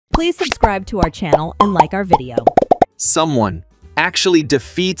Please subscribe to our channel and like our video. Someone actually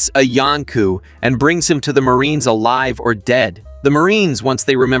defeats a Yonkou and brings him to the Marines alive or dead. The Marines, once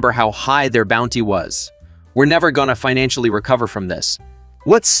they remember how high their bounty was, we're never gonna financially recover from this.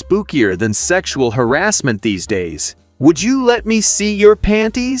 What's spookier than sexual harassment these days? Would you let me see your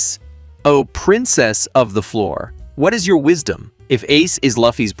panties? Oh, princess of the floor, what is your wisdom? If Ace is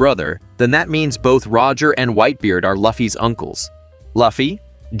Luffy's brother, then that means both Roger and Whitebeard are Luffy's uncles. Luffy,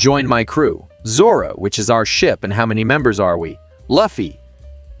 join my crew. Zoro, which is our ship, and how many members are we? Luffy.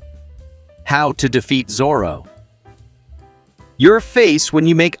 How to defeat Zoro. Your face when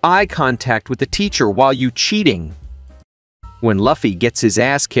you make eye contact with the teacher while you cheating. When Luffy gets his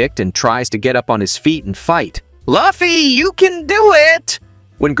ass kicked and tries to get up on his feet and fight. Luffy, you can do it!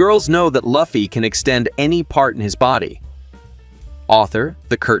 When girls know that Luffy can extend any part in his body. Author,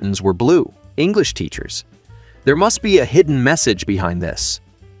 the curtains were blue. English teachers. There must be a hidden message behind this.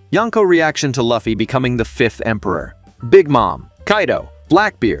 Yonkou reaction to Luffy becoming the 5th emperor. Big Mom, Kaido,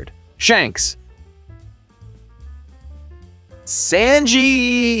 Blackbeard, Shanks.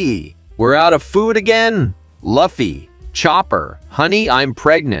 Sanji! We're out of food again? Luffy, Chopper, honey, I'm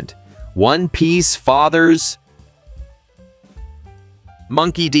pregnant. One Piece, fathers.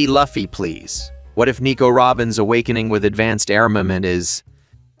 Monkey D. Luffy, please. What if Nico Robin's awakening with advanced armament is...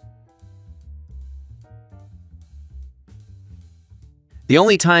 The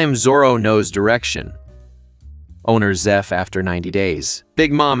only time Zoro knows direction. Owner Zeph after 90 days.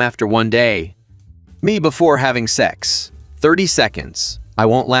 Big Mom after 1 day. Me before having sex. 30 seconds. I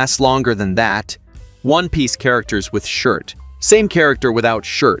won't last longer than that. One Piece characters with shirt. Same character without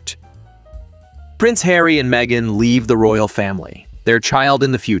shirt. Prince Harry and Meghan leave the royal family. Their child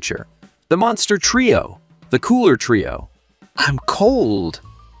in the future. The monster trio. The cooler trio. I'm cold.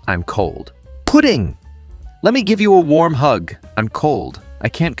 I'm cold. Pudding. Let me give you a warm hug. I'm cold. I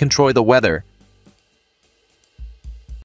can't control the weather.